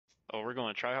Oh, we're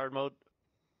going try hard mode?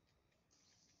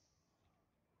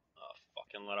 Oh,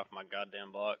 fucking let off my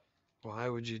goddamn block. Why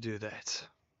would you do that?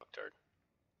 Fucktard.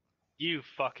 You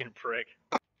fucking prick.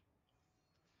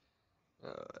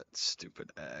 That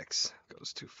stupid axe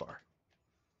goes too far.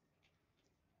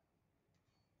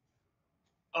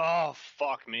 Oh,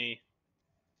 fuck me.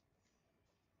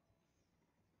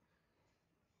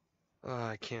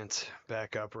 I can't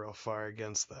back up real far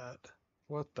against that.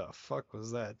 What the fuck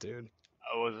was that, dude?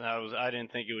 I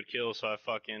didn't think it would kill, so I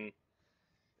fucking...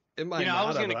 It might I not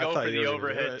was have, gonna but I go thought for you the were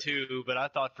gonna do overhead it. too, but I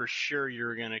thought for sure you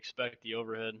were gonna expect the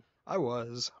overhead. I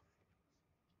was.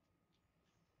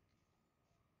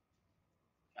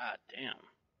 God damn.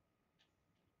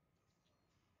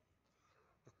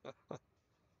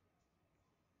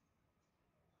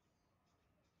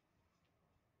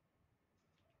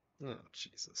 Oh,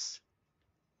 Jesus.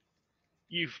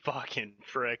 You fucking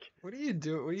prick. What are you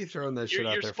doing? What are you throwing that shit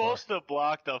out You're there for? supposed to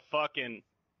block the fucking...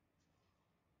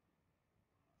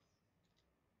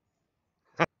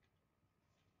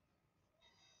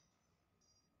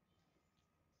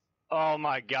 Oh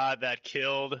my god, that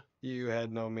killed. You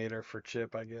had no meter for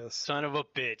chip, I guess. Son of a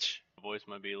bitch. My voice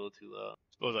might be a little too loud.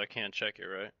 Suppose I can't check it,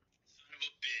 right? Son of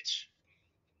a bitch.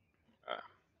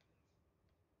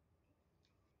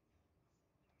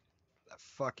 That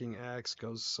fucking axe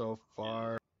goes so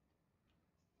far.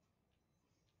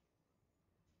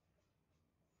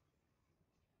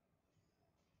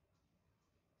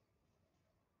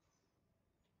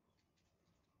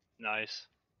 Nice.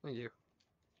 Thank you.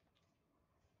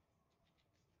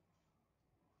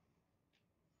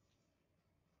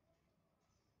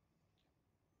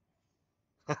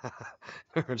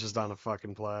 We're just on a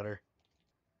fucking platter.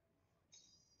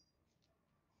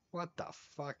 What the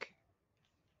fuck?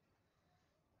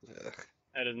 Ugh.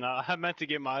 That is not... I meant to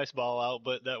get my ice ball out,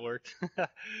 but that worked.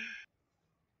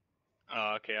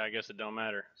 Oh, okay, I guess it don't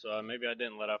matter. So maybe I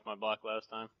didn't let off my block last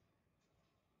time.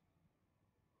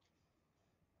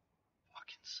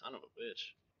 Fucking son of a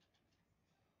bitch.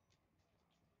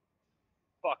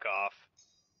 Fuck off.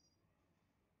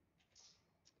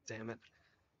 Damn it.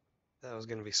 That was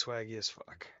gonna be swaggy as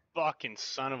fuck. Fucking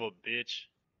son of a bitch.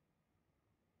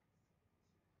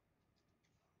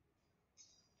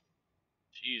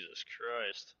 Jesus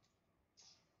Christ.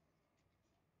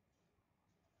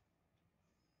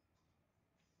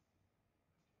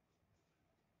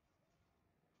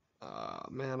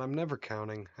 Man, I'm never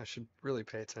counting. I should really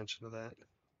pay attention to that.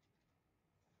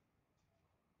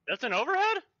 That's an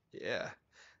overhead? Yeah.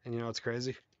 And you know what's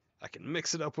crazy? I can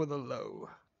mix it up with a low.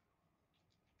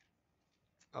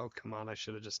 Oh, come on. I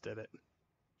should have just did it.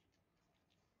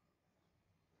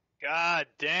 God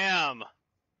damn.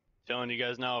 Telling you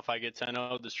guys now, if I get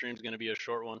 10-0, the stream's gonna be a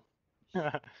short one.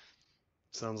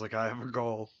 Sounds like I have a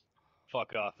goal.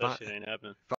 Fuck off. That shit ain't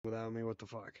happening. Without me, what the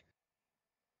fuck?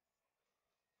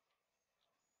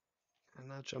 Can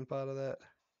I not jump out of that?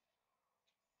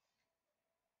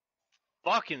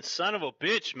 Fucking son of a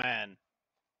bitch, man.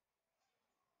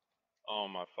 Oh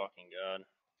my fucking god.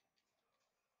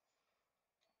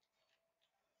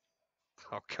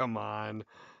 Oh, come on.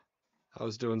 I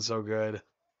was doing so good.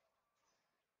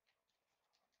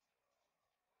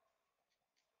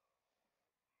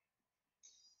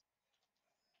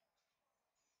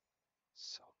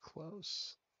 So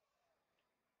close.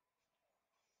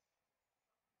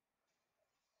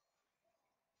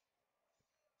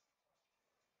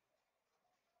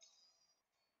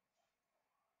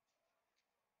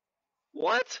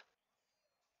 What?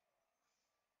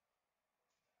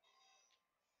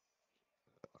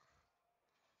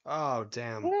 Oh,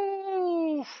 damn.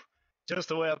 Woo! Just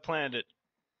the way I planned it.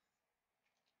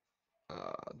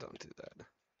 Don't do that.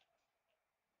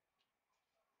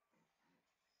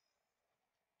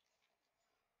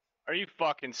 Are you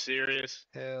fucking serious?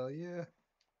 Hell yeah.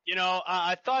 You know,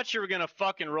 I thought you were gonna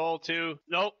fucking roll too.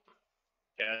 Nope.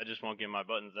 Okay, I just won't get my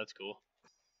buttons. That's cool.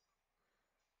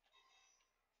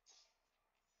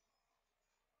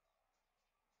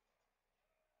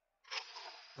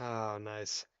 Oh,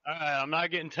 nice. Alright, I'm not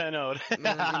getting 10-0'd.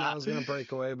 Man, I was gonna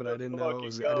break away, but I didn't know it Fucking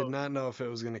was. I did go. not know if it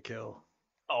was gonna kill.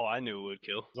 Oh, I knew it would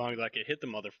kill. As long as I could hit the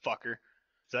motherfucker.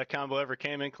 If that combo ever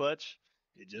came in clutch,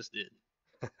 it just did.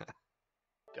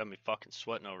 Got me fucking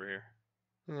sweating over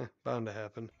here. Bound to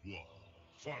happen.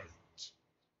 Fight.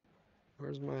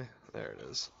 Where's my? There it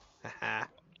is. Haha.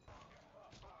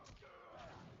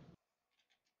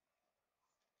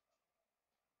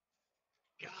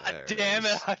 God There damn it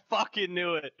it, is. I fucking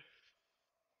knew it.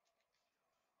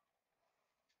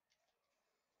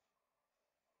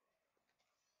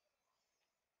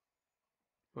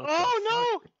 What the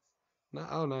Oh fuck? no! No,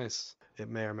 oh, nice. It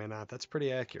may or may not. That's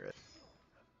pretty accurate.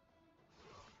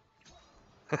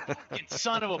 Fucking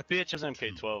son of a bitch is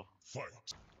MK12. Fight.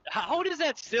 How does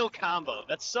that still combo?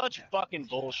 That's such fucking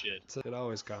bullshit. It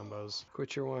always combos.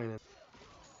 Quit your whining.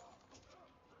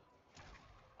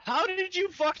 How did you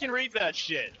fucking read that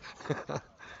shit?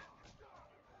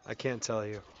 I can't tell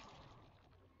you.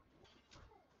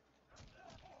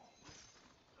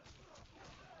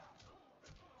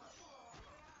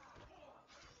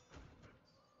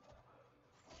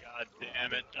 God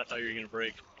damn it. I thought you were gonna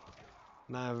break.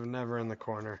 Never in the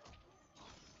corner.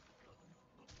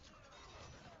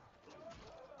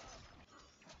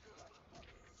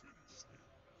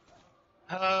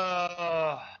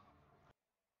 Oh,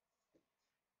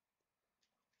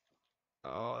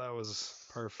 that was What's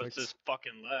perfect. this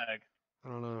fucking lag? I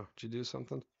don't know. Did you do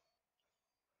something?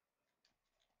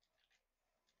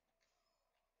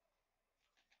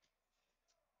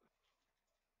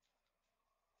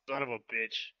 Son of a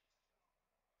bitch.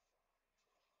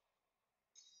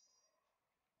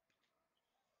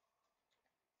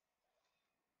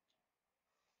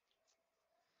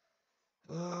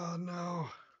 Oh no.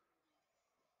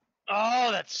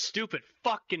 Oh, that's stupid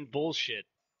fucking bullshit.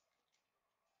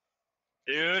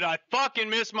 Dude, I fucking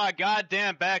missed my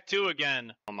goddamn back two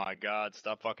again. Oh my god,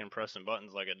 stop fucking pressing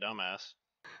buttons like a dumbass.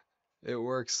 It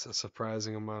works a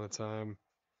surprising amount of time.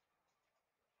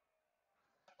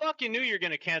 Fucking knew you were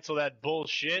gonna cancel that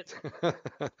bullshit.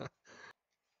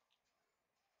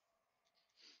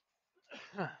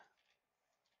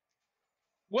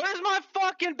 Where's my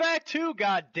fucking back two,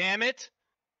 god damn it?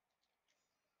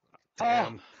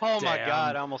 Damn. Oh my Damn.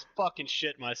 god, I almost fucking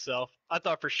shit myself. I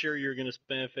thought for sure you were gonna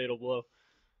spam Fatal Blow.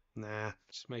 Nah,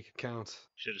 just make it count.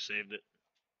 Should have saved it.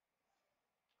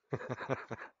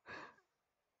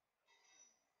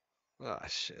 Ah,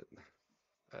 shit.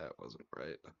 That wasn't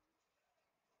right.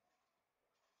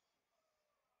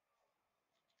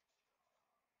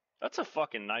 That's a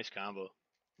fucking nice combo.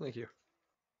 Thank you.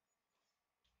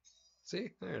 See?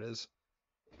 There it is.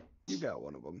 You got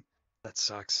one of them. That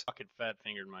sucks. Fucking fat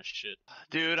fingered my shit.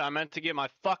 Dude, I meant to get my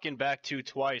fucking back two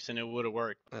twice and it would have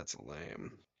worked. That's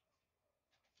lame.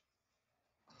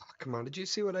 Oh, come on, did you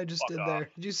see what I just Fuck did off. there?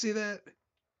 Did you see that?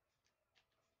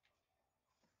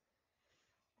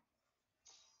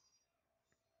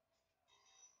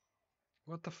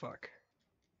 What the fuck?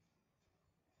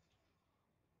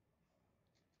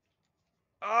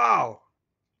 Oh!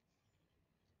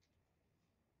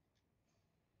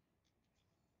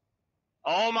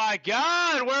 Oh my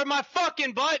god, where are my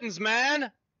fucking buttons,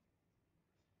 man?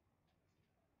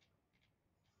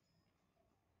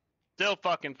 Still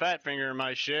fucking fat fingering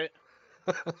my shit.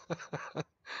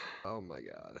 Oh my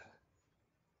god.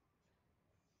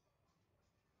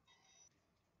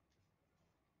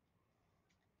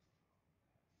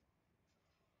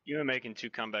 You been making two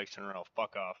comebacks in a row.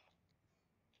 Fuck off.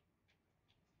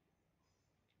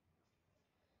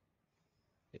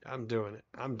 I'm doing it.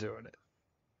 I'm doing it.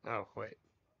 Oh, wait.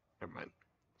 Never mind.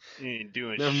 You ain't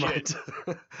doing Never shit.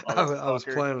 mind. I was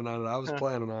motherfucker. planning on it. I was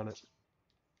planning on it.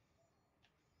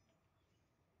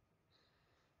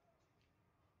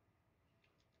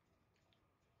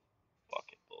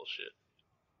 Fucking bullshit.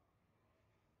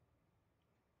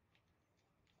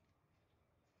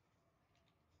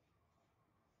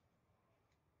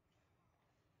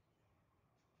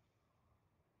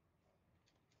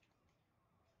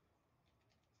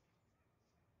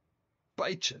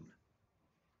 Biting.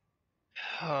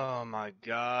 Oh my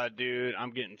god, dude. I'm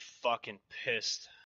getting fucking pissed.